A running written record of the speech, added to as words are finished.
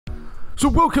So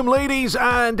welcome, ladies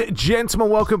and gentlemen,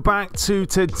 welcome back to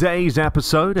today's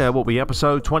episode. What will be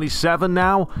episode 27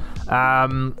 now?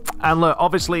 And look,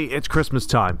 obviously it's Christmas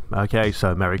time, okay?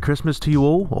 So Merry Christmas to you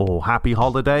all, or Happy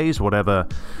Holidays, whatever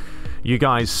you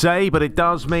guys say. But it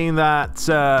does mean that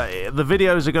the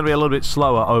videos are going to be a little bit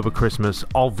slower over Christmas,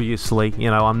 obviously. You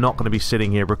know, I'm not going to be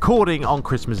sitting here recording on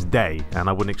Christmas Day, and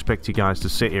I wouldn't expect you guys to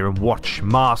sit here and watch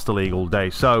Master League all day.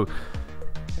 So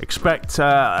expect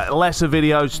lesser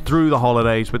videos through the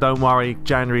holidays, but don't worry,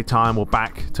 January time we're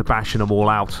back to bashing them all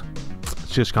out.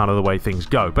 It's just kind of the way things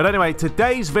go. But anyway,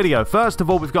 today's video, first of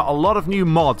all, we've got a lot of new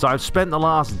mods. I've spent the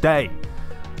last day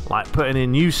like putting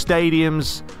in new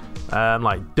stadiums,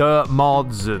 like dirt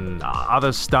mods and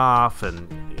other stuff, and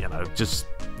you know, just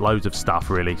loads of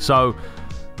stuff really. So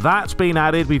that's been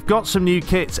added. We've got some new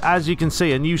kits, as you can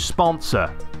see, a new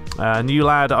sponsor. A new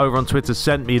lad over on Twitter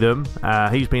sent me them.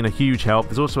 He's been a huge help.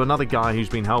 There's also another guy who's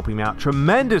been helping me out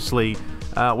tremendously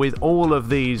with all of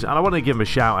these. And I want to give him a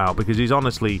shout out because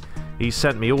he's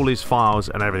sent me all his files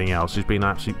and everything else. He's been an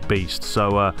absolute beast.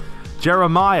 So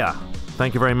Jeremiah,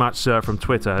 thank you very much, sir, from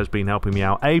Twitter, has been helping me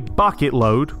out a bucket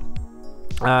load.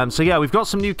 So yeah, we've got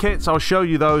some new kits. I'll show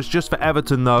you those just for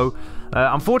Everton though.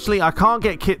 Unfortunately, I can't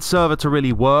get kit server to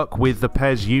really work with the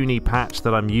PES Uni patch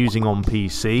that I'm using on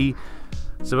PC.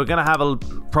 So we're going to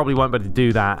probably won't be able to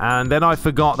do that. And then I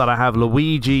forgot that I have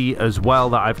Luigi as well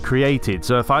that I've created.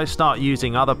 So if I start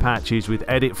using other patches with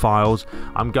edit files,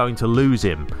 I'm going to lose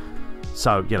him.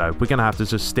 So, you know, we're going to have to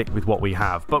just stick with what we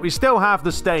have. But we still have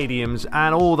the stadiums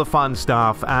and all the fun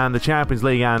stuff and the Champions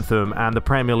League anthem and the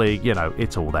Premier League. You know,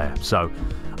 it's all there. So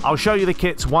I'll show you the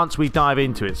kits once we dive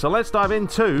into it. So let's dive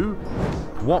into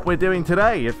what we're doing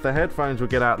today. If the headphones will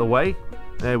get out of the way.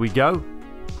 There we go.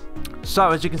 So,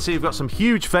 as you can see, we've got some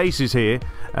huge faces here,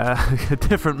 a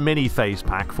different mini face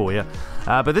pack for you.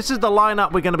 But this is the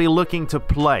lineup we're going to be looking to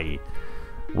play.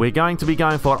 We're going to be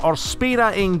going for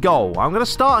Ospina in goal. I'm going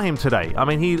to start him today. I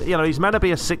mean, he's meant to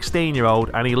be a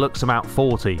 16-year-old, and he looks about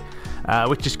 40,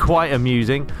 which is quite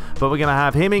amusing. But we're going to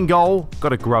have him in goal. Got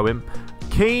to grow him.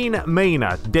 Keane,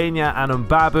 Mina, Denya, and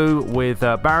Mbabu with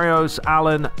Barrios,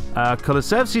 Allen.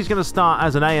 Kulusevski's going to start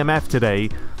as an AMF today,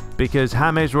 because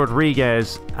James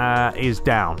Rodriguez is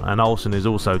down, and Olsen is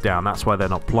also down. That's why they're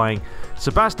not playing.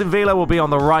 Sebastian Villa will be on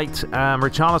the right,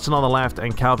 Richarlison on the left,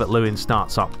 and Calvert-Lewin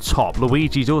starts up top.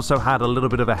 Luigi's also had a little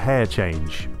bit of a hair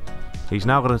change. He's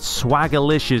now got a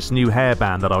swaggerlicious new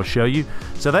hairband that I'll show you.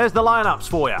 So there's the lineups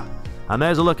for you. And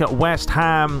there's a look at West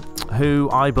Ham, who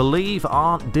I believe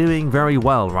aren't doing very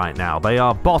well right now. They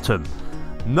are bottom.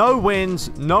 No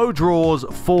wins, no draws,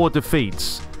 4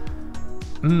 defeats.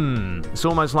 It's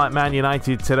almost like Man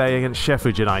United today against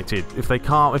Sheffield United. If we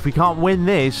can't win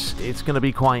this, it's going to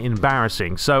be quite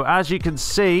embarrassing. So as you can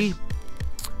see,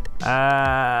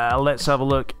 let's have a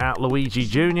look at Luigi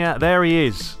Jr. There he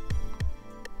is.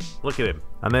 Look at him.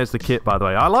 And there's the kit, by the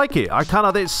way. I like it.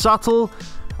 It's subtle.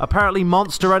 Apparently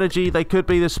Monster Energy, they could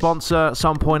be the sponsor at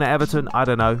some point at Everton. I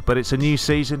don't know. But it's a new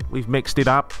season. We've mixed it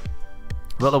up.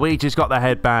 But Luigi's got the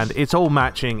headband. It's all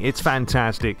matching. It's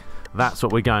fantastic. That's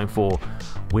what we're going for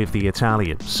with the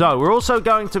Italian. So we're also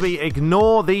going to be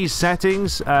ignore these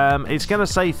settings. It's going to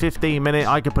say 15 minutes.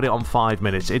 I could put it on 5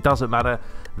 minutes. It doesn't matter.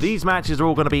 These matches are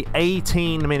all going to be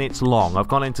 18 minutes long. I've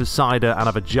gone into Cider and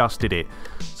I've adjusted it.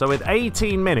 So with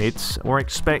 18 minutes, we're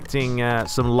expecting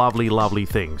some lovely, lovely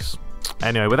things.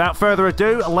 Anyway, without further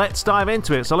ado, let's dive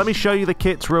into it. So let me show you the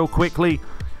kits real quickly.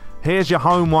 Here's your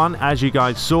home one, as you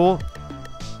guys saw.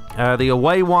 The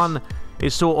away one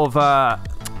is sort of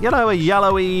you know, a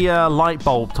yellowy light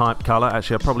bulb type colour.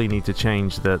 Actually, I probably need to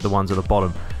change the ones at the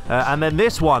bottom. And then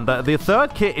this one, the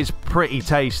third kit is pretty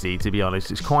tasty, to be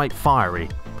honest. It's quite fiery.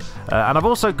 And I've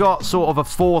also got sort of a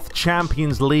 4th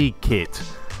Champions League kit.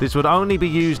 This would only be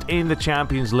used in the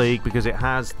Champions League because it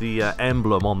has the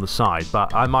emblem on the side.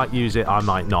 But I might use it, I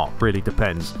might not. Really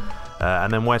depends.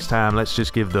 And then West Ham, let's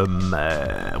just give them,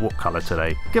 what colour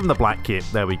today? Give them the black kit.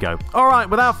 There we go. All right,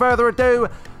 without further ado,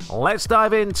 let's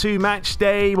dive into match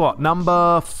day,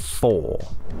 number 4.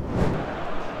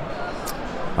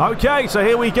 Okay, so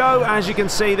here we go. As you can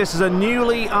see, this is a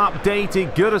newly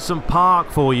updated Goodison Park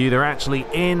for you. They're actually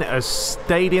in a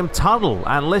stadium tunnel.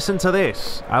 And listen to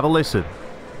this. Have a listen.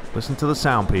 Listen to the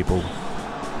sound, people.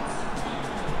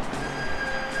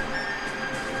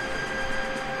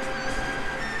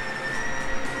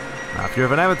 Now, if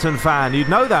you're an Everton fan, you'd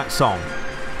know that song.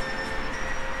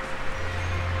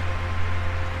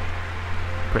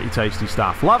 Pretty tasty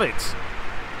stuff. Love it.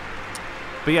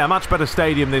 But yeah, much better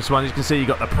stadium, this one. As you can see, you've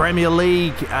got the Premier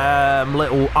League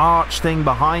little arch thing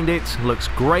behind it. Looks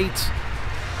great.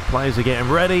 Players are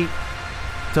getting ready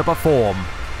to perform.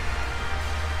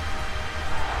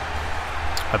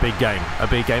 a big game, a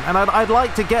big game. And I'd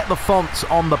like to get the fonts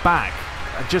on the back.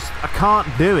 I can't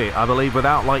do it, I believe,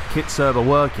 without like kit server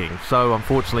working. So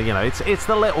unfortunately, you know, it's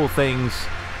the little things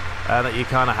that you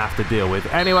kind of have to deal with.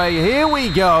 Anyway, here we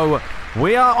go.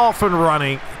 We are off and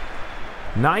running.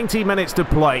 90 minutes to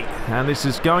play, and this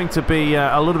is going to be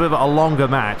a little bit of a longer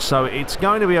match. So it's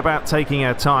going to be about taking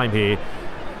our time here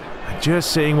and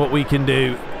just seeing what we can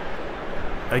do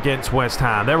against West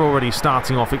Ham. They're already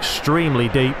starting off extremely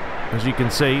deep. As you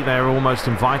can see, they're almost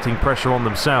inviting pressure on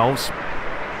themselves.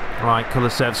 Right,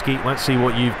 Kulusevski, let's see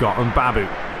what you've got. And Babu.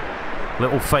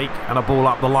 Little fake and a ball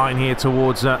up the line here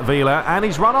towards Villa. And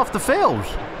he's run off the field.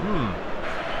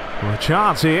 Well, a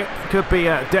chance here. Could be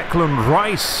Declan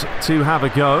Rice to have a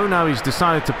go. No, he's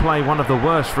decided to play one of the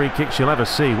worst free kicks you'll ever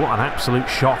see. What an absolute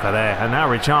shocker there. And now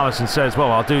Richarlison says,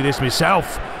 well, I'll do this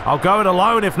myself. I'll go it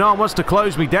alone if no one wants to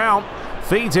close me down.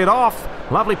 Feeds it off.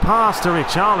 Lovely pass to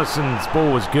Richarlison's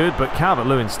ball was good, but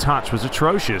Calvert-Lewin's touch was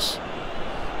atrocious.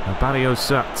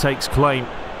 Barrios takes claim.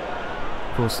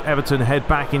 Of course, Everton head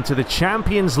back into the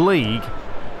Champions League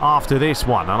after this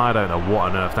one, and I don't know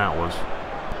what on earth that was.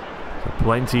 So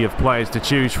plenty of players to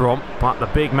choose from, but the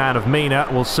big man of Mina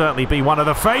will certainly be one of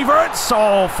the favourites.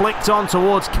 Oh, flicked on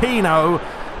towards Keno,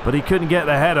 but he couldn't get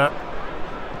the header.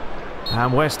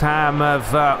 And West Ham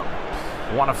have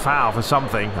won a foul for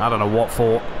something. I don't know what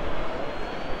for.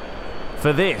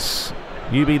 For this,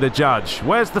 you be the judge.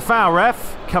 Where's the foul,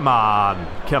 ref? Come on.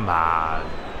 Come on.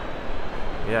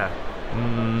 Yeah.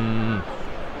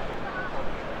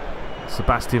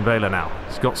 Sebastian Vela now.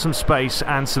 He's got some space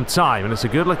and some time. And it's a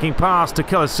good-looking pass to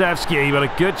Kulusevski, but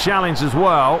a good challenge as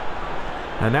well.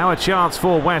 And now a chance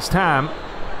for West Ham.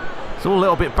 It's all a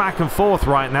little bit back and forth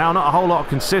right now. Not a whole lot of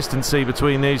consistency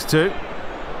between these two.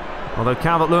 Although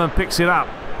Calvert-Lewin picks it up.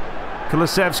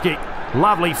 Kulusevski.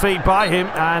 Lovely feet by him,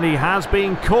 and he has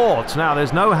been caught. Now,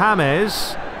 there's no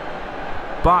James,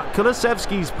 but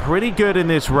Kulusevski's pretty good in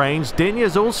this range.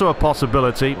 Dinya's also a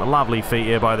possibility. A lovely feet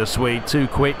here by the Swede. Too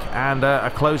quick, and a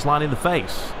clothesline in the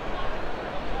face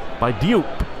by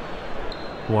Diop.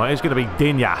 Well, it's going to be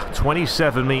Dinya,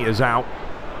 27 metres out.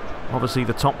 Obviously,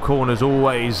 the top corner's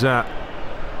always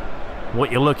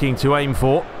what you're looking to aim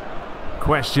for.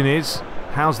 Question is,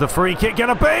 how's the free kick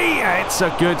going to be? It's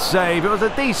a good save. It was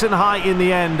a decent height in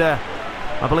the end.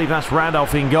 I believe that's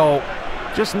Randolph in goal.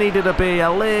 Just needed to be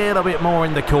a little bit more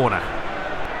in the corner.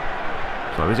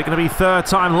 So is it going to be third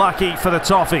time lucky for the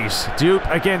Toffees? Diop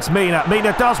against Mina.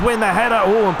 Mina does win the header.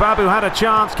 Oh, and Babu had a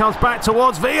chance. Comes back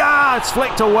towards Villa. It's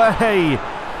flicked away.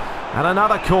 And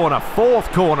another corner.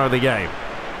 Fourth corner of the game.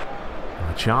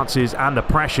 The chances and the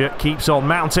pressure keeps on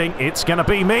mounting. It's going to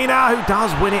be Mina who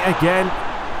does win it again.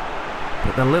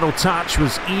 But the little touch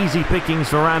was easy pickings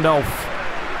for Randolph.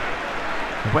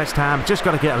 West Ham just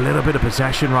got to get a little bit of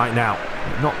possession right now.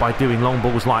 Not by doing long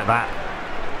balls like that.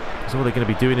 Because all they're going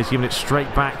to be doing is giving it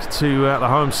straight back to the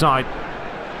home side.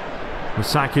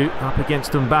 Musaku up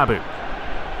against Mbabu.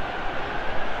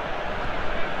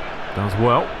 Does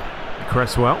well.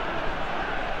 Cresswell.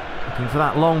 Looking for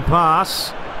that long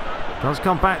pass. Does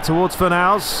come back towards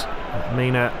Fornals.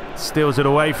 Mina steals it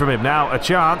away from him. Now a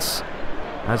chance.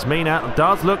 As Mina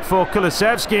does look for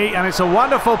Kulusevski, and it's a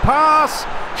wonderful pass.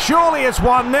 Surely it's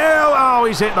 1-0. Oh,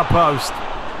 he's hit the post.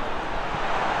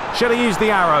 Should have used the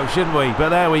arrow, shouldn't we? But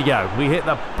there we go. We hit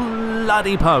the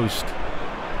bloody post.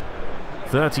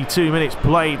 32 minutes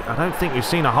played. I don't think we've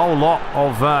seen a whole lot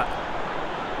of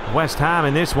West Ham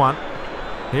in this one.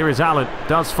 Here is Allen.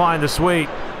 Does find the Swede.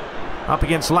 Up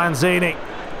against Lanzini.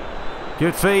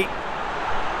 Good feet.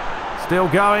 Still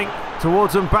going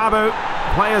towards Mbabu.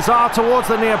 Players are towards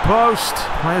the near post.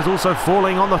 Players also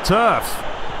falling on the turf.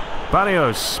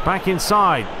 Barrios back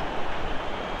inside.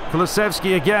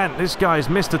 Kulusevski again. This guy's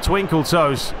Mr. Twinkle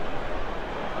Toes.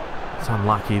 It's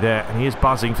unlucky there, and he is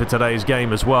buzzing for today's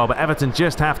game as well. But Everton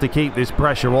just have to keep this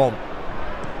pressure on.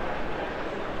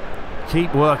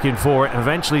 Keep working for it.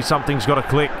 Eventually something's got to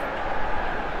click.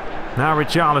 Now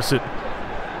Richarlison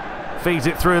feeds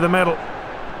it through the middle.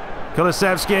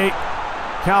 Kulusevski.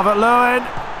 Calvert-Lewin.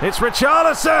 It's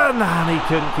Richarlison, and he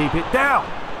couldn't keep it down.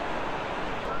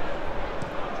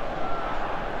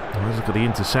 Let's look at the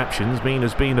interceptions.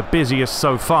 Mina's been the busiest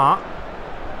so far.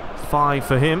 5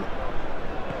 for him.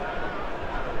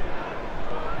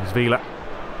 There's Villa.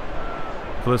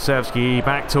 Kulusevski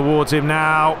back towards him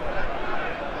now.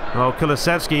 Oh,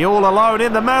 Kulusevski all alone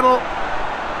in the middle.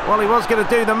 Well, he was going to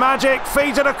do the magic.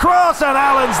 Feeds it across, and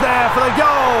Allen's there for the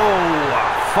goal.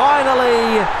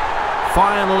 Finally.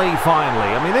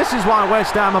 I mean, this is why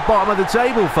West Ham are bottom of the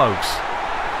table, folks.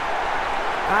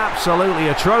 Absolutely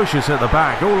atrocious at the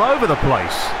back, all over the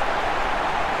place.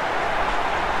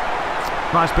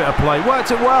 Nice bit of play.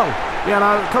 Worked it well. You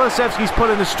know, Kulusevski's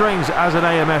pulling the strings as an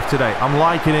AMF today. I'm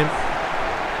liking him.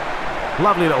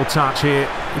 Lovely little touch here.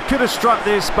 He could have struck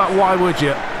this, but why would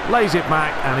you? Lays it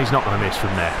back, and he's not going to miss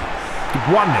from there.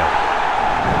 1-0.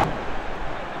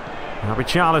 Now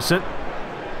Richarlison.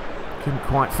 Couldn't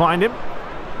quite find him.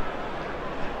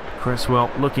 Cresswell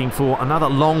looking for another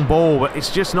long ball, but it's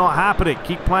just not happening.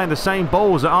 Keep playing the same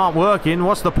balls that aren't working.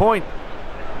 What's the point?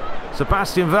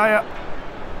 Sebastian Veja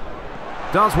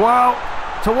does well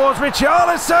towards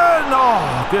Richarlison.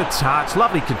 Oh, good touch.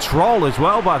 Lovely control as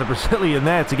well by the Brazilian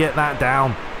there to get that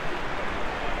down.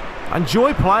 I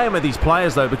enjoy playing with these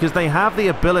players though, because they have the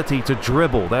ability to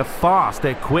dribble. They're fast,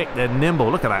 they're quick, they're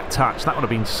nimble. Look at that touch. That would have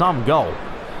been some goal.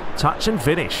 Touch and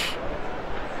finish.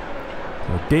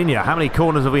 Digne, how many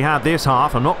corners have we had this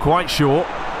half? I'm not quite sure.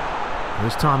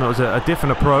 This time it was a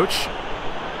different approach.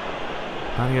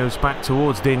 Barrios back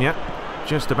towards Digne.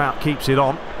 Just about keeps it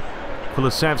on.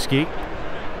 Kulusevski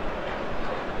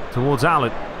towards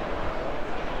Allen.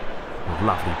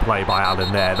 Lovely play by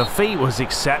Allen there. The feet was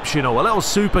exceptional. A little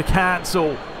super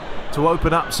cancel to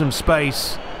open up some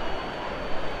space.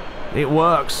 It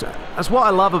works. That's what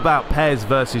I love about PES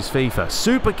versus FIFA.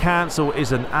 Super cancel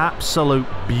is an absolute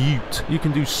beaut. You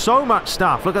can do so much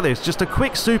stuff. Look at this. Just a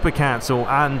quick super cancel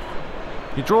and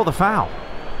you draw the foul.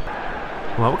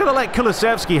 Well, we're going to let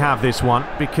Kulusevski have this one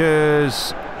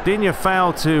because Digne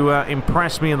failed to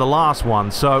impress me in the last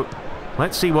one. So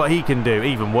let's see what he can do.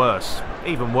 Even worse.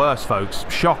 Even worse, folks.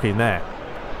 Shocking there.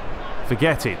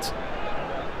 Forget it.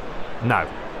 No.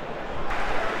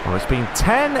 Well, it's been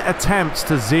 10 attempts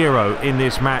to 0 in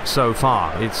this match so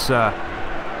far. It's,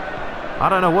 I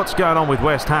don't know what's going on with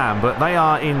West Ham, but they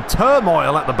are in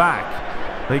turmoil at the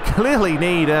back. They clearly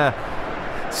need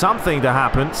something to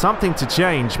happen, something to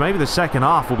change. Maybe the second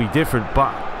half will be different,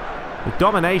 but the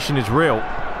domination is real.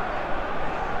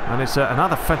 And it's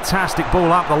another fantastic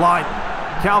ball up the line.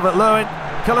 Calvert-Lewin,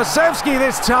 Kulusevski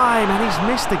this time, and he's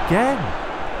missed again.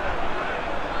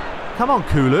 Come on,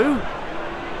 Kulu.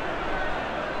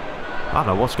 I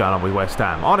don't know what's going on with West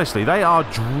Ham. Honestly, they are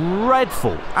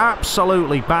dreadful.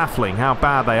 Absolutely baffling how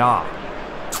bad they are.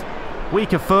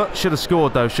 Weaker foot. Should have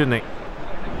scored though, shouldn't he?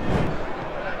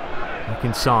 Back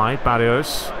inside,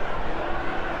 Barrios.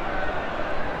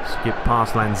 Skip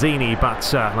past Lanzini, but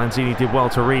Lanzini did well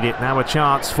to read it. Now a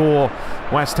chance for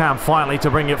West Ham finally to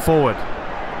bring it forward.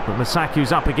 But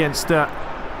Masaku's up against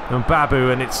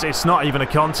Mbabu, and it's not even a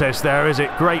contest there, is it?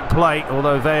 Great play,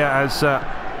 although Veja has...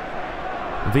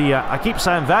 I keep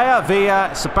saying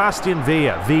Veja, Sebastian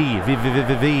Veja. V.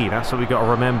 That's what we've got to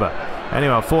remember.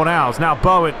 Anyway, 4 hours. Now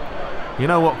Bowen. You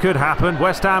know what could happen?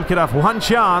 West Ham could have one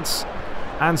chance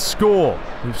and score.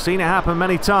 We've seen it happen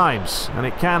many times, and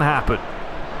it can happen.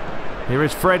 Here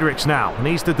is Fredericks now.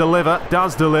 Needs to deliver.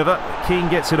 Does deliver. Keane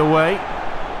gets it away.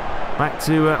 Back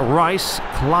to Rice.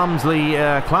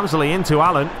 Clumsily into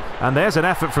Allen. And there's an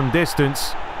effort from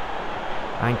distance.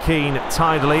 And Keane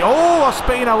tidily. Oh,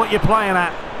 Ospina, what you playing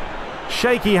at?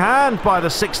 Shaky hand by the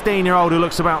 16-year-old who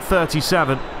looks about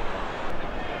 37.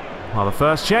 Well, the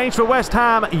first change for West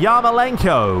Ham,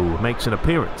 Yarmolenko makes an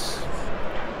appearance.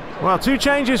 Well, 2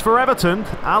 changes for Everton.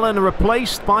 Allen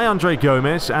replaced by Andre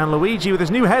Gomes and Luigi with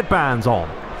his new headbands on.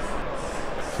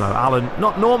 So Allen,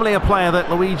 not normally a player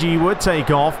that Luigi would take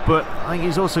off, but I think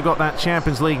he's also got that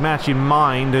Champions League match in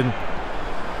mind, and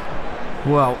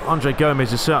well, Andre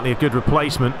Gomes is certainly a good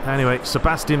replacement. Anyway,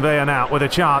 Sebastian Veja now with a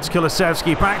chance.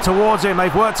 Kulusevski back towards him.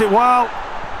 They've worked it well.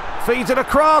 Feeds it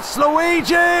across.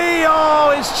 Luigi!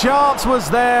 Oh, his chance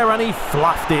was there and he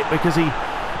fluffed it because he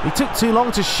took too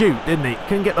long to shoot, didn't he?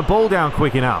 Couldn't get the ball down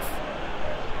quick enough.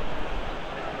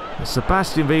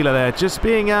 Sebastian Veja there just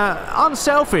being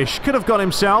unselfish. Could have got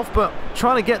himself, but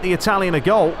trying to get the Italian a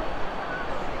goal.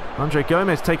 Andre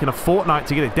Gomes taking a fortnight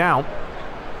to get it down.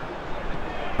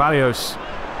 Barrios.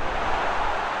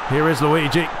 Here is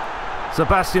Luigi.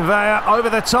 Sebastian Veja over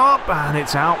the top, and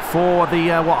it's out for the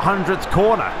 100th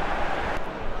corner.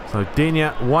 So Digne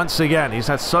once again. He's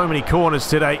had so many corners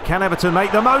today. Can Everton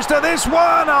make the most of this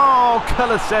one? Oh,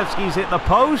 Kulusevski's hit the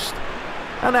post,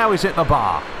 and now he's hit the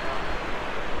bar.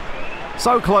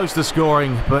 So close to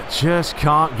scoring, but just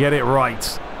can't get it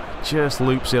right. Just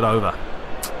loops it over.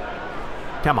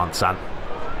 Come on, son.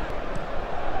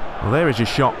 Well, there is your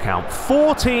shot count.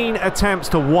 14 attempts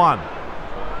to 1.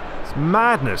 It's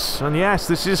madness. And yes,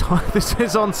 this is on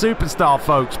Superstar,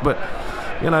 folks. But,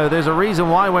 you know, there's a reason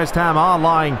why West Ham are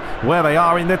lying where they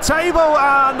are in the table.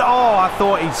 And, oh, I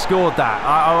thought he'd scored that.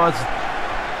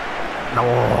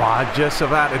 I'm just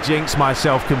about to jinx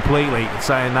myself completely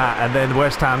saying that. And then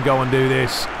West Ham go and do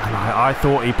this. And I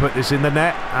thought he put this in the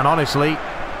net. And honestly,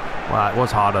 well, it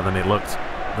was harder than it looked.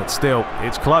 But still,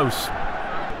 it's close.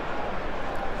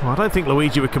 Well, I don't think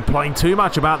Luigi would complain too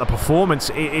much about the performance.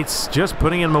 It's just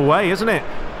putting him away, isn't it?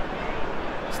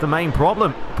 It's the main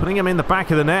problem. Putting him in the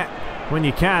back of the net when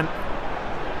you can.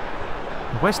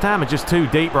 West Ham are just too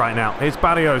deep right now. Here's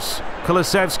Barrios.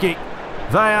 Kulusevski.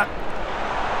 There.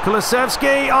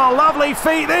 Kulusevski. Oh, lovely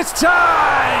feet this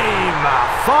time!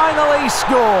 Finally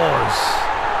scores!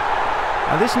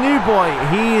 And this new boy,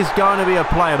 he is going to be a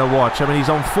player to watch. I mean, he's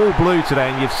on full blue today,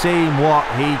 and you've seen what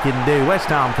he can do. West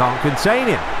Ham can't contain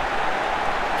him.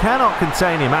 Cannot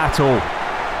contain him at all.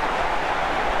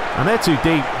 And they're too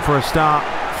deep for a start.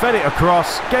 Fed it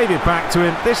across, gave it back to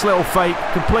him. This little fake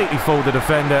completely fooled the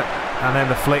defender. And then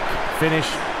the flick finish.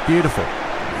 Beautiful.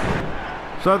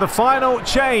 So the final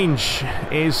change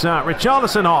is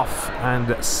Richarlison off, and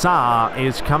Sarr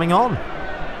is coming on.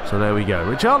 So there we go.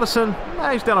 Richarlison,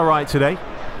 he's done alright today.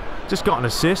 Just got an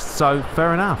assist, so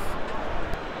fair enough.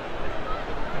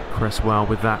 Cresswell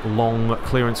with that long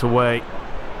clearance away.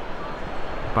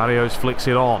 Barrios flicks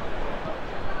it on.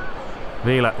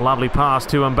 Vila, lovely pass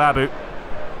to Mbabu.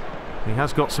 He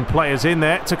has got some players in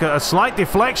there. Took a slight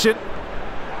deflection.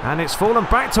 And it's fallen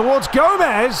back towards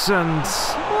Gomez. And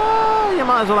you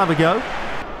might as well have a go.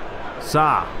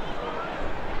 Sarr.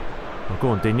 Oh, go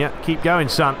on, Dinya. Keep going,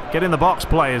 son. Get in the box,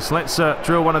 players. Let's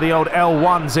drill one of the old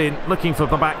L1s in. Looking for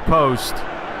the back post.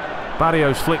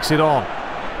 Barrios flicks it on.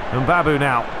 Mbabu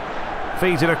now.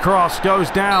 Feeds it across.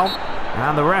 Goes down.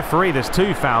 And the referee, there's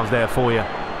 2 fouls there for you.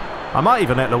 I might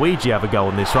even let Luigi have a go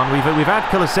on this one. We've had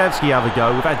Kulusevski have a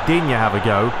go. We've had Dinya have a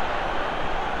go.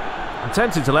 I'm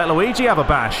tempted to let Luigi have a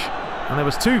bash. And there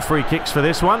was 2 free kicks for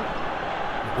this one.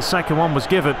 The second one was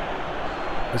given.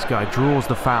 This guy draws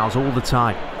the fouls all the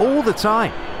time. All the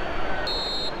time.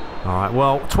 Alright,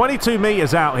 well, 22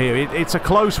 metres out here. It's a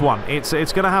close one. It's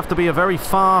going to have to be a very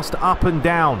fast up and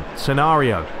down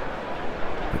scenario.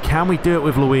 But can we do it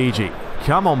with Luigi?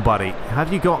 Come on, buddy.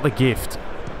 Have you got the gift?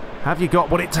 Have you got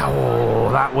what it...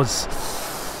 Oh, that was...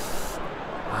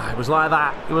 It was like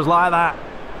that. It was like that.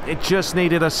 It just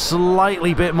needed a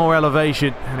slightly bit more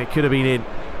elevation, and it could have been in.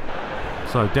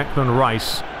 So Declan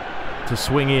Rice to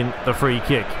swing in the free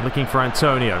kick. Looking for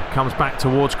Antonio. Comes back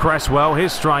towards Cresswell.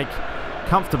 His strike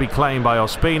comfortably claimed by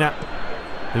Ospina,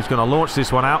 who's going to launch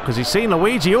this one out because he's seen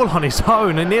Luigi all on his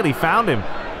own and nearly found him.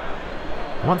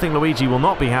 One thing Luigi will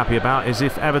not be happy about is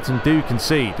if Everton do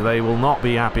concede. They will not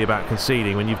be happy about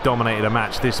conceding when you've dominated a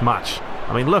match this much.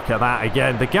 I mean, look at that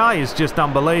again. The guy is just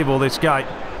unbelievable, this guy.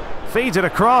 Feeds it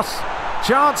across.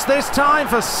 Chance this time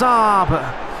for Sarr, but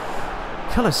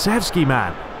Kulusevski,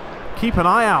 man. Keep an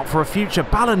eye out for a future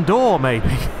Ballon d'Or, maybe.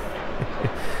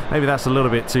 Maybe that's a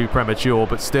little bit too premature,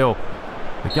 but still,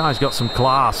 the guy's got some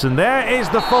class. And there is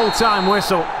the full-time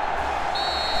whistle.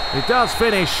 It does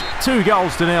finish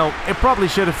 2-0. It probably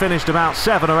should have finished about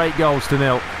 7 or 8 goals to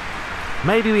nil.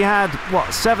 Maybe we had,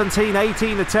 what, 17,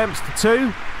 18 attempts to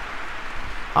 2?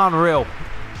 Unreal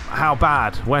how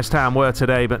bad West Ham were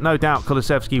today, but no doubt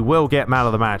Kulusevski will get man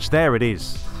of the match. There it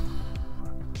is.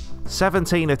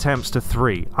 17 attempts to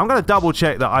 3. I'm going to double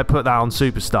check that I put that on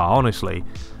Superstar, honestly.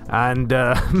 And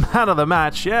man of the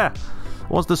match, yeah,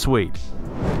 was the Swede.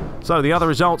 So the other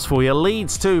results for you: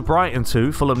 Leeds 2, Brighton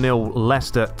 2, Fulham 0,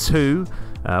 Leicester 2.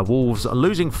 Wolves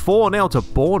losing 4-0 to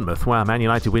Bournemouth, where Man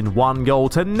United win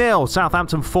 1-0.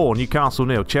 Southampton 4, Newcastle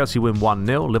 0, Chelsea win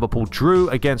 1-0. Liverpool drew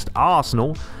against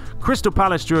Arsenal. Crystal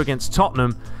Palace drew against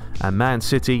Tottenham, and Man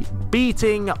City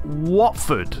beating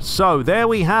Watford. So there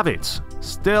we have it.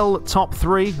 Still top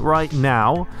 3 right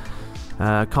now.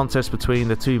 Contest between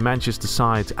the 2 Manchester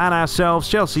sides and ourselves.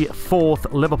 Chelsea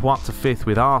 4th, Liverpool up to 5th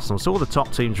with Arsenal. So all the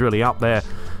top teams really up there.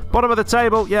 Bottom of the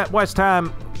table, yeah, West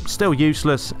Ham still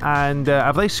useless. And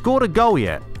have they scored a goal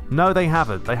yet? No, they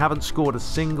haven't. They haven't scored a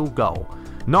single goal.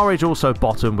 Norwich also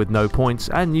bottom with no points,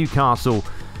 and Newcastle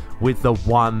with the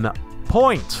 1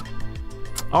 point.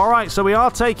 Alright, so we are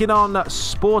taking on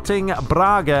Sporting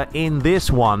Braga in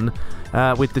this one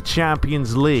with the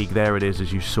Champions League. There it is,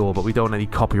 as you saw, but we don't want any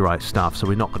copyright stuff, so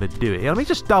we're not going to do it. Let me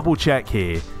just double check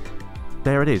here.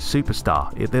 There it is,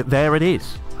 Superstar. There it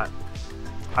is.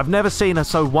 I've never seen a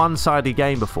so one-sided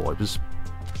game before. It was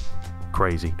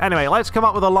crazy. Anyway, let's come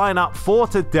up with a lineup for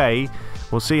today.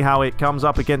 We'll see how it comes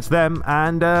up against them,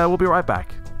 and we'll be right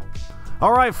back.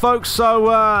 Alright folks,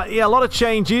 so yeah, a lot of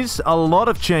changes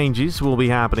will be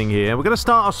happening here. We're going to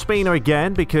start Ospina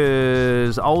again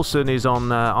because Olsen is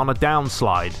on a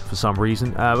downslide for some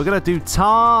reason. We're going to do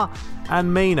Tar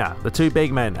and Mina, the 2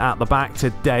 big men at the back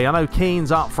today. I know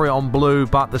Keane's up for it on blue,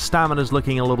 but the stamina's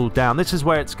looking a little down. This is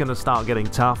where it's going to start getting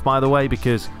tough, by the way,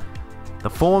 because The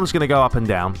form's going to go up and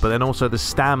down, but then also the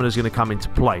stamina's going to come into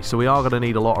play. So we are going to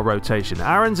need a lot of rotation.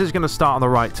 Aarons is going to start on the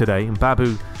right today, and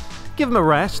Babu, give him a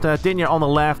rest. Dinya on the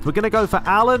left. We're going to go for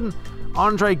Alan,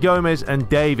 Andre Gomez, and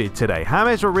David today.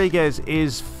 James Rodriguez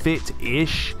is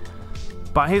fit-ish,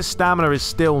 but his stamina is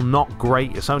still not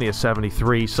great. It's only a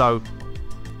 73, so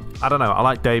I don't know. I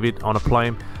like David. I want to play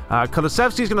him.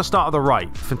 Kulusevski's going to start on the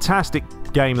right. Fantastic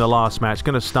game the last match.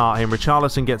 Going to start him.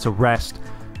 Richarlison gets a rest.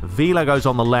 Vila goes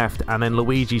on the left, and then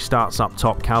Luigi starts up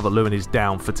top. Calvert-Lewin is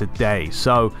down for today.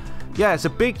 So, yeah, it's a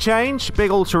big change,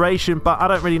 big alteration, but I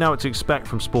don't really know what to expect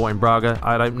from Sporting Braga.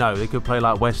 I don't know. They could play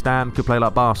like West Ham, could play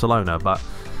like Barcelona, but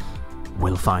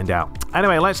we'll find out.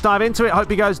 Anyway, let's dive into it. Hope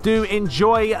you guys do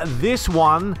enjoy this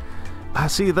one.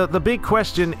 See, the big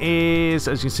question is,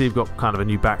 as you can see, we've got kind of a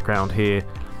new background here,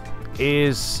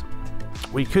 is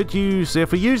we could use,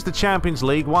 if we use the Champions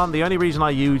League one, the only reason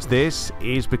I use this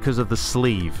is because of the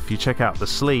sleeve. If you check out the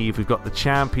sleeve, we've got the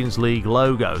Champions League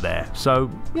logo there. So,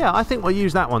 yeah, I think we'll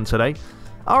use that one today.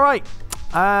 All right,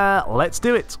 let's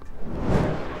do it.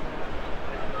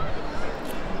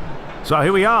 So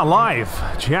here we are,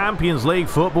 live. Champions League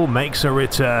football makes a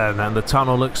return, and the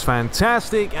tunnel looks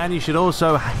fantastic, and you should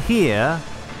also hear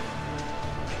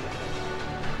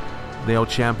the old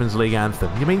Champions League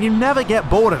anthem. I mean, you never get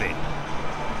bored of it.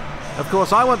 Of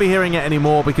course, I won't be hearing it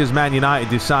anymore because Man United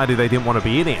decided they didn't want to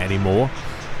be in it anymore.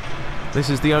 This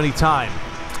is the only time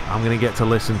I'm going to get to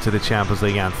listen to the Champions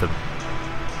League anthem.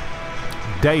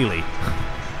 Daily.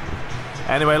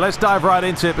 Anyway, let's dive right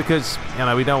into it because, you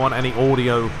know, we don't want any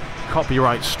audio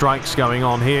copyright strikes going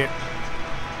on here.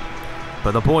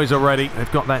 But the boys are ready.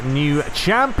 They've got that new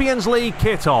Champions League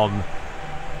kit on.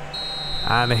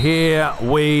 And here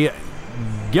we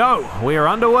go. We are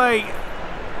underway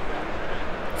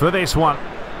for this one.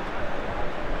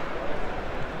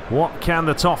 What can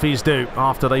the Toffees do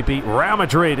after they beat Real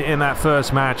Madrid in that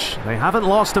first match? They haven't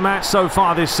lost a match so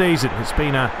far this season. It's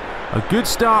been a good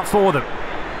start for them.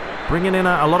 Bringing in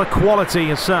a lot of quality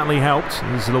has certainly helped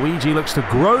as Luigi looks to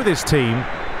grow this team.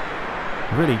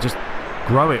 Really just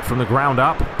grow it from the ground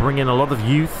up. Bring in a lot of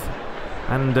youth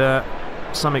and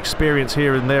some experience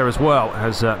here and there as well,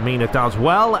 as Mina does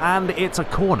well. And it's a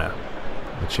corner.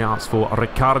 A chance for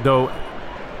Ricardo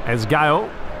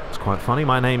Esgaio. It's quite funny.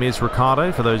 My name is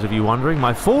Ricardo, for those of you wondering.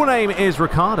 My full name is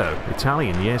Ricardo.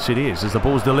 Italian, yes it is, as the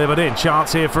ball's delivered in.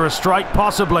 Chance here for a strike,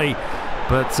 possibly.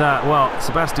 But, well,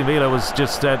 Sebastian Villa was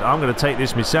just said, I'm going to take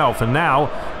this myself. And now,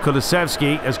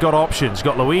 Kulusevski has got options. He's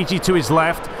got Luigi to his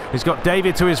left. He's got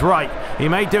David to his right. He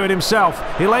may do it himself.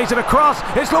 He lays it across.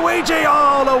 It's Luigi!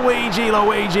 Oh, Luigi,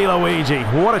 Luigi, Luigi.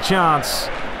 What a chance.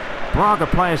 Braga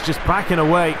players just backing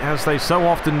away, as they so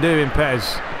often do in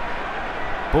PES.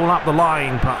 Ball up the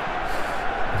line, but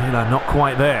Villa not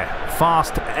quite there.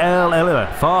 Fast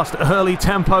early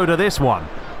tempo to this one.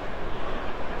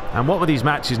 And what with these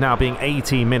matches now being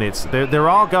 18 minutes, there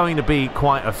are going to be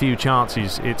quite a few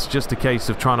chances. It's just a case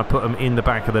of trying to put them in the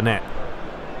back of the net.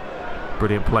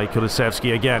 Brilliant play,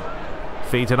 Kulusevski again.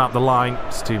 Feeds it up the line.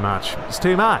 It's too much. It's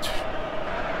too much.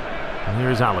 And here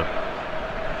is Alan.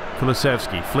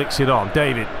 Kulusevski flicks it on.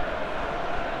 David.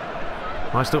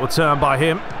 Nice little turn by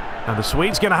him. And the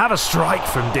Swede's going to have a strike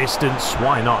from distance.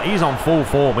 Why not? He's on full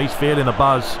form. He's feeling the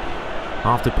buzz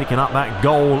after picking up that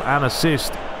goal and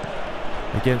assist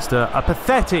against a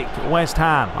pathetic West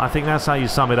Ham. I think that's how you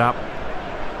sum it up.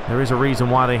 There is a reason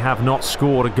why they have not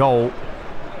scored a goal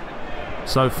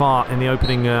so far in the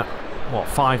opening,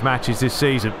 5 matches this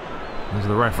season, as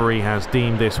the referee has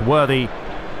deemed this worthy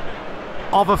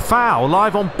of a foul.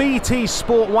 Live on BT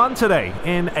Sport 1 today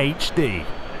in HD.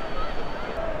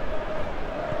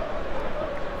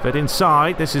 But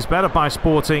inside, this is better by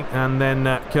Sporting, and then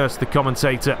curse the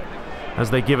commentator as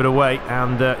they give it away.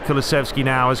 And Kulusevski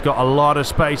now has got a lot of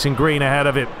space and green ahead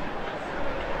of him.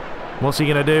 What's he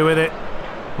going to do with it?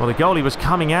 Well, the goalie was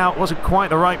coming out. Wasn't quite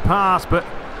the right pass, but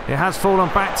it has fallen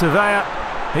back to there.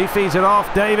 He feeds it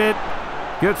off. David.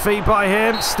 Good feed by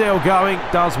him. Still going.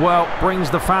 Does well. Brings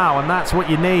the foul, and that's what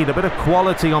you need. A bit of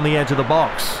quality on the edge of the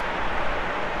box.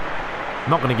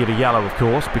 Not going to give a yellow, of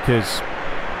course, because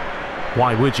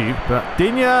why would you? But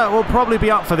Dinya will probably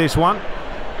be up for this one.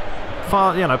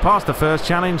 Past the first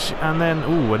challenge, and then,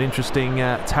 ooh, an interesting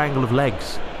tangle of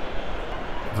legs.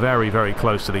 Very, very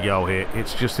close to the goal here.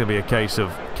 It's just going to be a case of,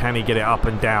 can he get it up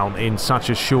and down in such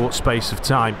a short space of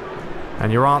time?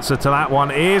 And your answer to that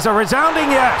one is a resounding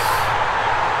yes!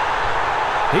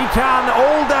 He can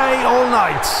all day, all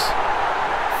night.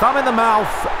 Thumb in the mouth,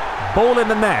 ball in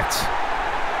the net.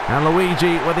 And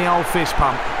Luigi with the old fist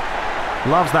pump.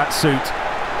 Loves that suit.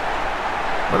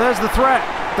 But there's the threat.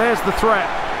 There's the threat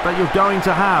that you're going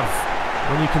to have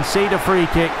when you concede a free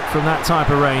kick from that type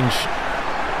of range.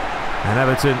 And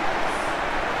Everton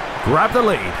grab the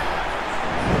lead.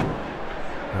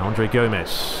 Andre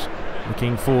Gomez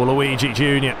looking for Luigi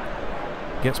Jr.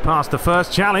 Gets past the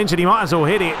first challenge and he might as well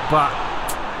hit it, but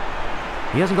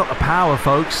he hasn't got the power,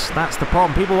 folks. That's the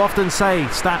problem. People often say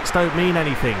stats don't mean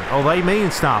anything. Oh, they mean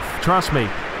stuff. Trust me.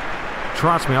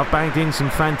 Trust me, I've banged in some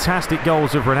fantastic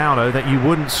goals of Ronaldo that you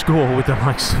wouldn't score with the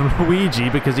likes of Luigi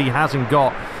because he hasn't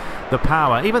got the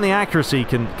power. Even the accuracy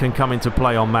can come into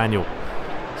play on manual.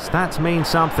 Stats mean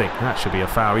something. That should be a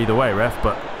foul either way, ref,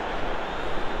 but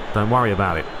don't worry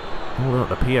about it. Oh, look,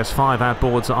 the PS5 ad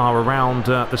boards are around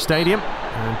the stadium.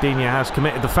 And Digne has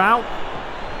committed the foul.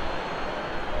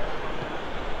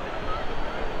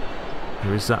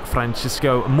 Here is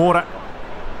Francisco Mora.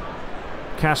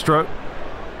 Castro.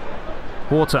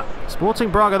 Horta. Sporting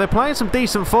Braga, they're playing some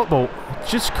decent football.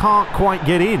 Just can't quite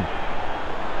get in.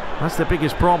 That's the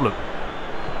biggest problem.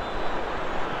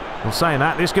 Well, saying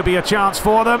that, this could be a chance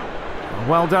for them.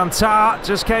 Well done, Tar.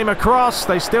 Just came across.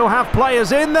 They still have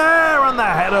players in there, and the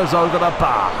header's over the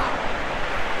bar.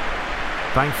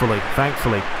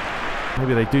 Thankfully.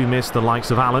 Maybe they do miss the likes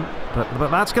of Allen, but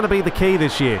that's going to be the key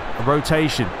this year. A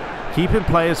rotation. Keeping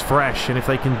players fresh, and if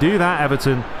they can do that,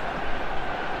 Everton,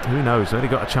 who knows? They've only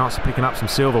got a chance of picking up some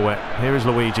silverware. Here is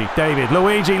Luigi. David.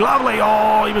 Luigi, lovely.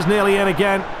 Oh, he was nearly in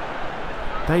again.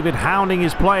 David hounding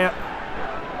his player.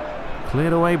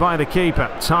 Cleared away by the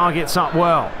keeper. Targets up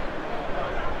well.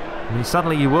 I mean,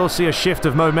 suddenly you will see a shift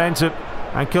of momentum.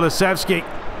 And Kulusevski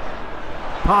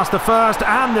past the first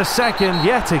and the second.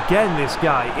 Yet again, this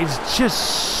guy is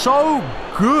just so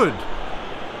good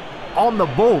on the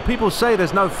ball. People say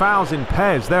there's no fouls in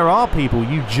PES. There are people.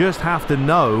 You just have to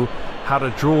know how to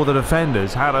draw the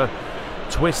defenders, how to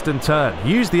twist and turn.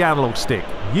 Use the analog stick.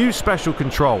 Use special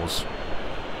controls.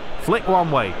 Flick one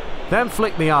way, then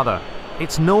flick the other.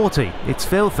 It's naughty. It's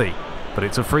filthy. But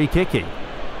it's a free kicky.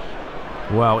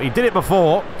 Well, he did it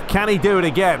before. Can he do it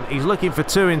again? He's looking for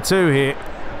 2 in 2 here.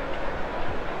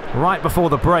 Right before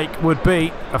the break would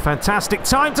be a fantastic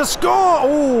time to score.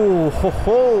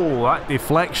 Oh, that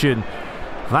deflection.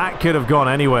 That could have gone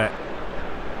anywhere.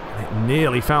 It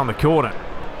nearly found the corner.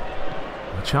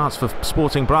 A chance for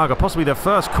Sporting Braga, possibly their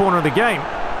first corner of the game.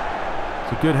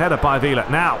 It's a good header by Vila.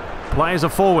 Now, players are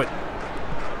forward.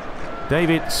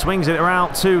 David swings it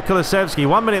around to Kulusevski.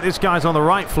 1 minute this guy's on the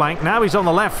right flank. Now he's on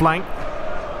the left flank.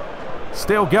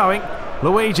 Still going.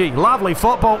 Luigi, lovely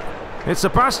football. It's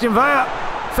Sebastian Villa.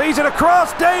 Feeds it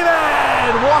across.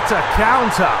 David! What a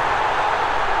counter.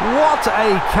 What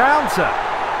a counter.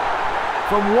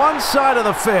 From one side of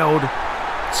the field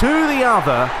to the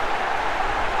other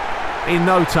in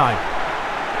no time.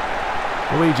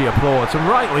 Luigi applauds, and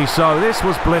rightly so. This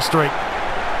was blistering.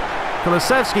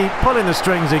 Kulusevski pulling the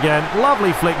strings again.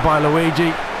 Lovely flick by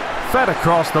Luigi. Fed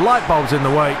across, the light bulb's in the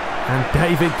way, and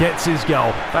David gets his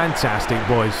goal. Fantastic,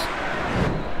 boys.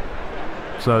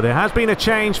 So there has been a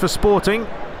change for Sporting.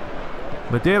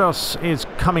 Medeiros is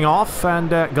coming off, and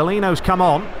Galino's come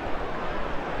on.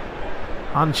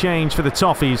 Unchanged for the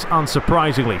Toffees,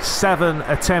 unsurprisingly. 7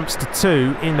 attempts to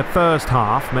 2 in the first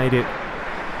half. Made it,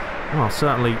 well,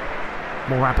 certainly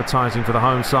more appetising for the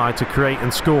home side to create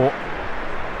and score.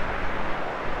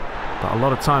 But a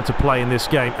lot of time to play in this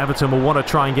game. Everton will want to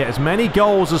try and get as many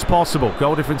goals as possible.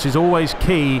 Goal difference is always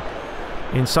key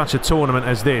in such a tournament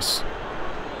as this.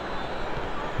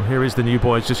 Well, here is the new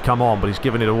boy. He's just come on, but he's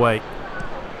given it away.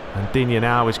 And Digne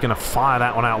now is going to fire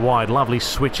that one out wide. Lovely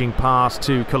switching pass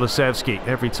to Kulusevski.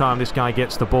 Every time this guy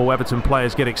gets the ball, Everton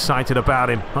players get excited about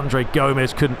him. Andre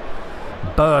Gomez couldn't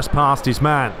burst past his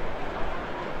man.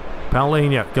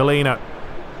 Paulinho, Galino.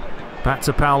 Back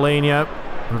to Paulinho.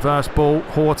 Reverse ball.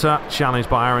 Horta. Challenged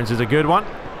by Aarons is a good one.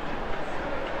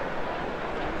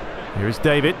 Here is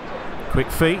David. Quick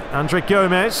feet. Andre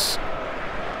Gomez.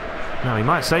 Now he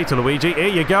might say to Luigi, here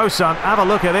you go, son. Have a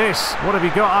look at this. What have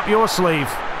you got up your sleeve?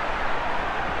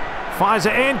 Fires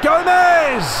it in.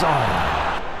 Gomez!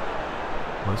 Oh.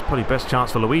 Well, it's probably best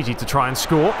chance for Luigi to try and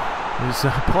score. Is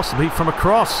possibly from a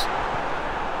cross.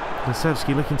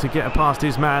 Kulusevski looking to get past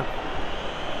his man.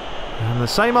 And the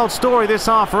same old story this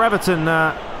half for Everton,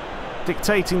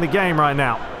 dictating the game right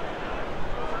now.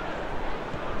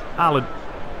 Allen.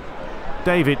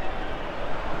 David.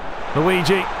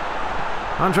 Luigi.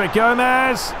 Andre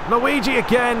Gomez. Luigi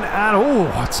again. And,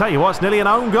 oh, I tell you what, it's nearly an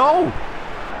own goal.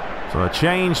 So a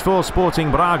change for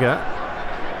Sporting Braga.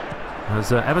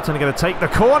 As Everton are going to take the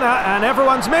corner, and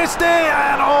everyone's missed it.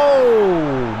 And,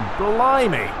 oh,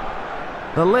 blimey.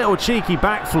 The little cheeky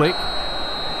back flick.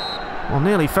 Well,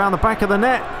 nearly found the back of the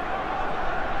net.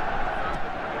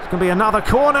 It's going to be another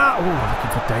corner. Oh,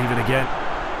 looking for David again.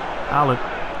 Alan.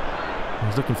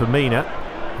 He's looking for Mina.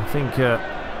 I think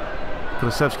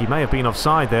Kulusevski may have been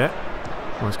offside there.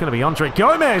 Well, it's going to be Andre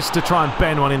Gomez to try and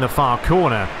bend one in the far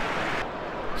corner.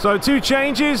 So 2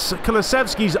 changes.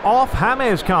 Kulusevski's off.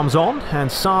 James comes on. And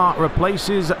Sarr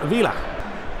replaces Villa.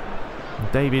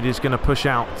 David is going to push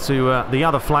out to the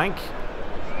other flank.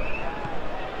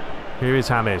 Here is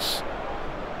James.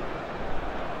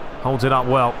 Holds it up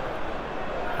well.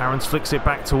 Aarons flicks it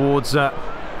back towards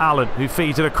Allen, who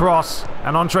feeds it across.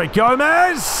 And Andre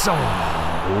Gomez!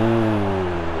 Oh.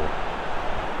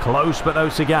 Close but no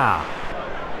cigar.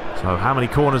 So how many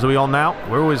corners are we on now?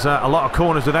 We're always a lot of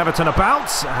corners with Everton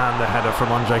about. And the header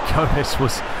from Andre Gomez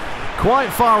was quite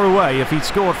far away. If he'd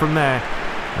scored from there,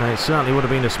 it certainly would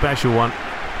have been a special one.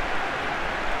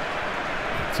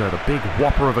 So the big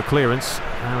whopper of a clearance.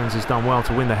 Aarons has done well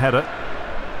to win the header.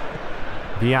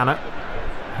 Viana.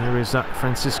 Here is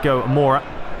Francisco Mora.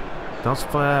 Does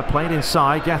play it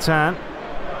inside. Gatan.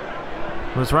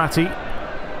 Masrati.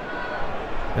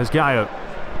 There's Gaio.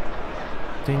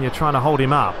 Digne trying to hold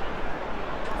him up.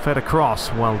 Fed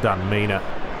across. Well done, Mina.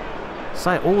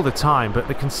 Say it all the time, but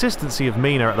the consistency of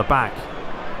Mina at the back,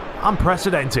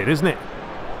 unprecedented, isn't it?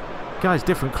 Guy's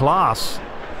different class.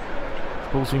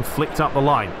 Ball's been flicked up the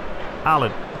line.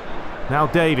 Allen. Now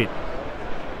David.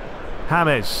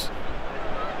 James.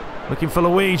 Looking for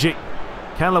Luigi.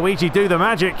 Can Luigi do the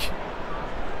magic?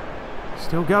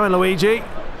 Still going, Luigi.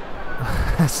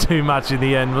 That's too much in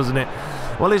the end, wasn't it?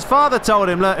 Well, his father told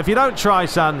him, look, if you don't try,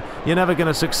 son, you're never going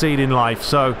to succeed in life.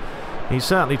 So he's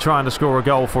certainly trying to score a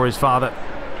goal for his father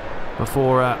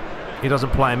before he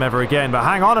doesn't play him ever again. But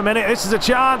hang on a minute, this is a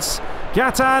chance.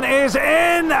 Gatan is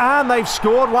in, and they've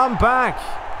scored one back.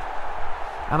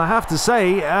 And I have to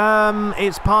say,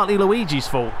 it's partly Luigi's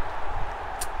fault.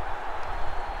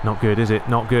 Not good, is it?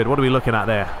 Not good. What are we looking at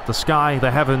there? The sky,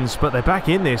 the heavens, but they're back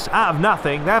in this out of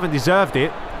nothing. They haven't deserved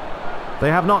it. They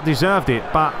have not deserved it,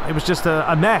 but it was just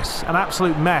a mess, an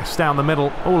absolute mess down the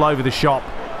middle, all over the shop.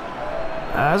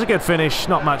 It was a good finish.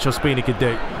 Not much Ospina could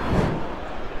do.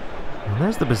 And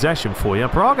there's the possession for you.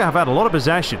 Braga have had a lot of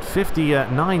possession,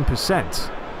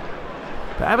 59%.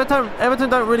 But Everton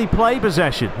don't really play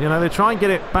possession. You know, they try and get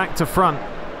it back to front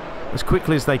as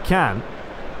quickly as they can,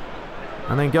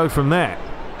 and then go from there.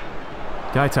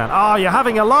 Gaitan. Oh, you're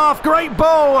having a laugh. Great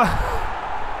ball.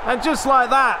 And just like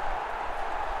that,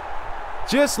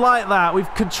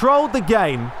 we've controlled the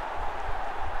game.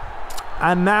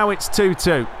 And now it's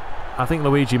 2-2. I think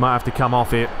Luigi might have to come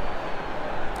off here.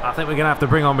 I think we're going to have to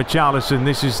bring on Richarlison.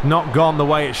 This has not gone the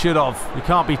way it should have. You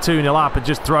can't be 2-0 up and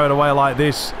just throw it away like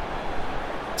this.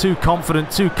 Too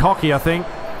confident, too cocky, I think.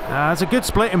 It's a good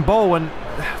splitting ball, and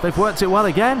they've worked it well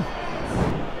again.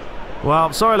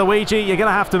 Well, sorry, Luigi, you're going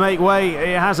to have to make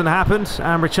way. It hasn't happened,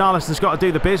 and Richarlison's got to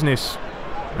do the business.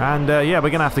 And, yeah,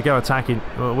 we're going to have to go attacking.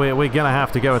 We're going to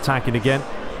have to go attacking again.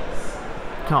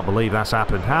 Can't believe that's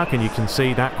happened. How can you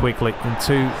concede that quickly in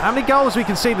 2? How many goals we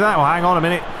conceded that? Well, hang on a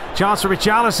minute. Chance for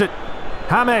Richarlison.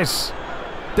 James.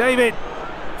 David.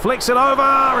 Flicks it over.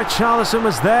 Richarlison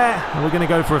was there. And we're going to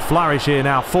go for a flourish here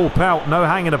now. Full pelt. No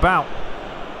hanging about.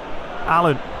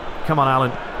 Allen. Come on,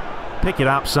 Allen. Pick it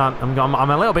up, son. I'm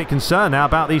a little bit concerned now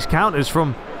about these counters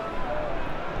from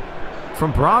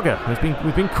Braga.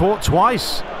 We've been caught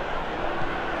twice.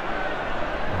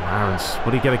 Aarons,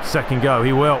 will he get a second go?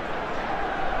 He will.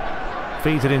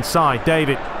 Feeds it inside.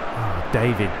 David. Oh,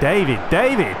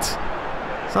 David.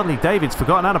 Suddenly David's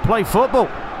forgotten how to play football.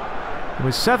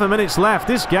 With 7 minutes left,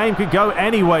 this game could go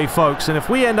anyway, folks. And if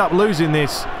we end up losing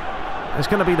this, it's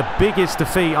going to be the biggest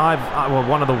defeat well,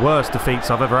 one of the worst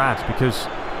defeats I've ever had, because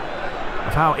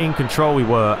of how in control we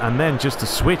were, and then just to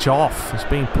switch off has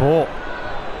been poor.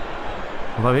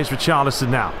 Although here's Richarlison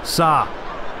now. Sarr.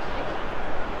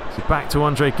 So back to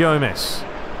Andre Gomez.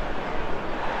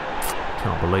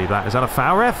 Can't believe that. Is that a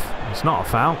foul, ref? It's not a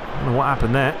foul. I don't know what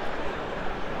happened there.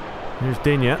 Here's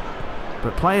Digne.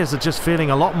 But players are just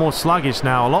feeling a lot more sluggish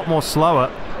now, a lot more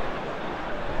slower.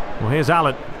 Well, here's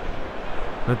Allen.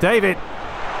 Now David.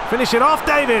 Finish it off,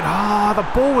 David. Ah, the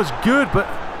ball was good, but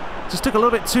just took a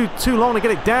little bit too long to get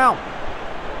it down.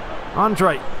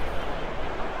 Andre.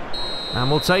 And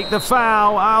we'll take the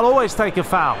foul. I'll always take a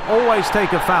foul. Always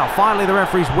take a foul. Finally, the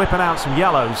referee's whipping out some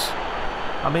yellows.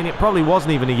 I mean, it probably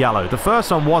wasn't even a yellow. The first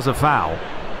one was a foul.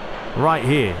 Right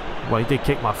here. Well, he did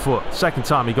kick my foot. Second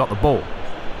time he got the ball.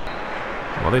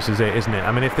 Well, this is it, isn't it?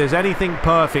 I mean, if there's anything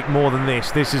perfect more than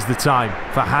this, this is the time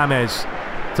for James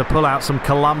to pull out some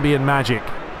Colombian magic.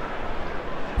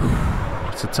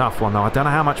 It's a tough one, though. I don't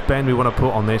know how much bend we want to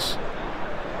put on this.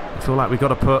 I feel like we've got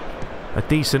to put a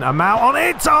decent amount on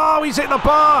it. Oh, he's hit the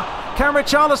bar. Can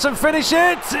Richarlison finish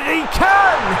it? He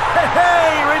can!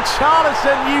 Hey,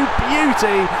 Richarlison, you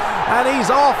beauty! And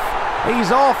he's off. He's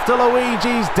off to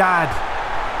Luigi's dad.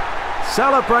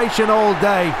 Celebration all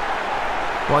day.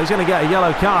 Well, he's going to get a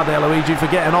yellow card there, Luigi, for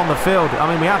getting on the field. I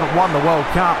mean, we haven't won the World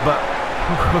Cup, but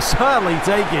we'll certainly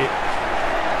take it.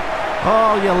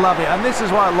 Oh, you love it. And this is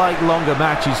why I like longer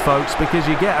matches, folks, because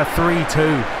you get a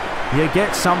 3-2. You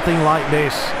get something like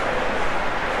this.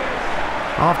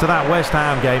 After that West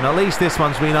Ham game, at least this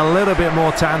one's been a little bit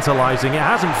more tantalising. It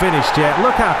hasn't finished yet.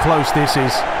 Look how close this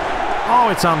is. Oh,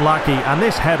 it's unlucky. And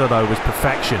this header, though, was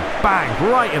perfection. Bang,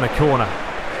 right in the corner.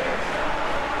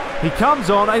 He comes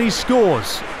on and he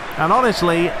scores. And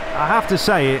honestly, I have to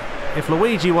say it, if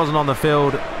Luigi wasn't on the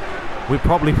field, we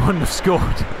probably wouldn't have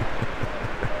scored.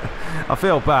 I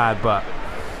feel bad, but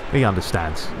he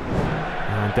understands.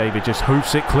 And David just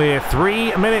hoofs it clear.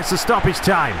 3 minutes of stoppage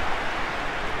time.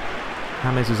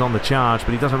 James is on the charge,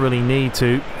 but he doesn't really need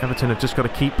to. Everton have just got to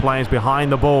keep players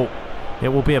behind the ball. It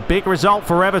will be a big result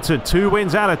for Everton. 2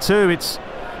 wins out of 2. It's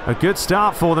a good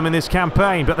start for them in this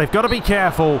campaign, but they've got to be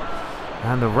careful.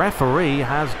 And the referee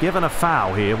has given a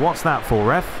foul here. What's that for,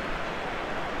 ref?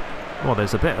 Well,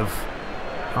 there's a bit of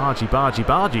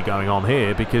argy-bargy going on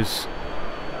here because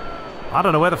I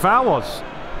don't know where the foul was.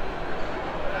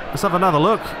 Let's have another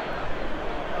look.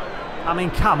 I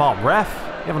mean, come on, ref.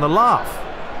 You're having a laugh.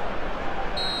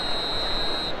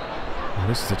 Well,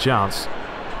 this is a chance.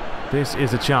 This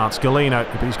is a chance. Galeno,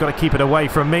 but he's got to keep it away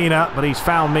from Mina, but he's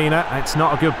found Mina. It's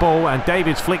not a good ball, and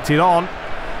David's flicked it on.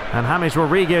 And James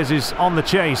Rodriguez is on the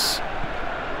chase.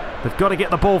 They've got to get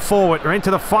the ball forward. We're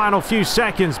into the final few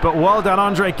seconds, but well done,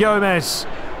 Andre Gomez.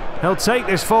 He'll take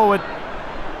this forward.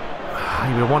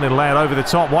 He would have wanted to lay it over the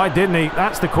top. Why didn't he?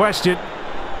 That's the question.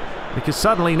 Because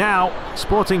suddenly now,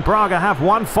 Sporting Braga have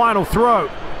one final throw.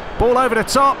 Ball over the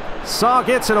top. Sarr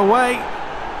gets it away.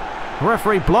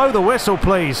 Referee, blow the whistle,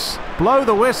 please. Blow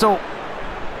the whistle.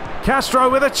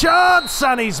 Castro with a chance,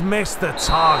 and he's missed the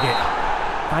target.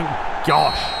 Thank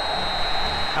gosh.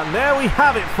 And there we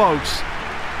have it, folks.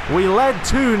 We led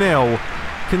 2-0,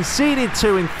 conceded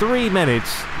 2 in 3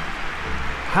 minutes.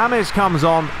 James comes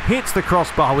on, hits the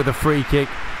crossbar with a free kick,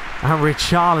 and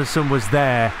Richarlison was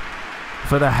there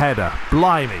for the header.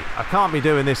 Blimey, I can't be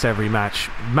doing this every match.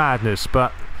 Madness,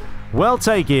 but we'll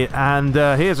take it. And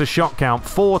here's a shot count,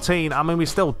 14. I mean, we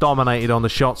still dominated on the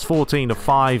shots,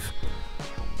 14-5.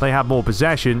 They had more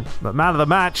possession, but man of the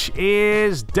match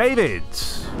is David.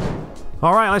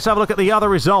 All right, let's have a look at the other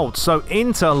results. So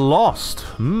Inter lost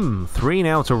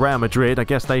 3-0 to Real Madrid. I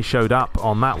guess they showed up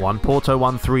on that one. Porto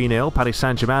won 3-0. Paris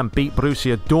Saint-Germain beat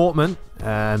Borussia Dortmund.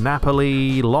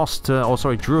 Napoli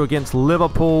drew against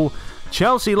Liverpool.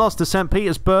 Chelsea lost to St.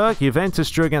 Petersburg. Juventus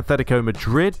drew against Atletico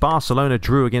Madrid. Barcelona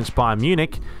drew against Bayern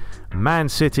Munich. Man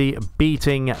City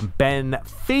beating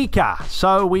Benfica.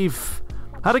 So we've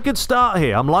had a good start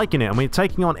here. I'm liking it. And we're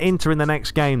taking on Inter in the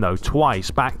next game, though,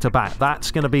 twice, back-to-back.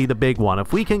 That's going to be the big one.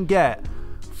 If we can get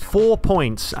 4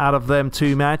 points out of them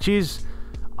 2 matches,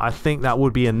 I think that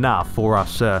would be enough for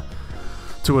us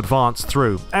to advance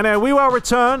through. And we will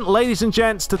return, ladies and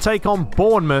gents, to take on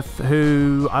Bournemouth,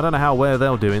 who, I don't know where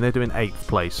they're doing. They're doing 8th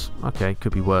place. Okay,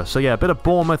 could be worse. So, yeah, a bit of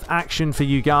Bournemouth action for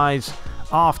you guys.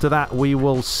 After that, we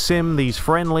will sim these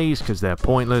friendlies because they're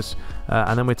pointless.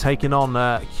 And then we're taking on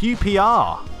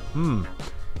QPR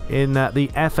in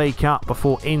the FA Cup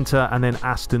before Inter and then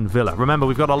Aston Villa. Remember,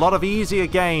 we've got a lot of easier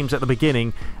games at the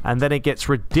beginning, and then it gets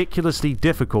ridiculously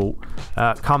difficult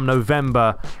come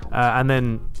November. And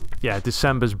then, yeah,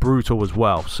 December's brutal as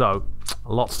well. So,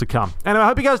 lots to come. Anyway, I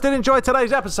hope you guys did enjoy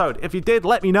today's episode. If you did,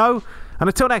 let me know. And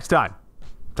until next time,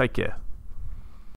 take care.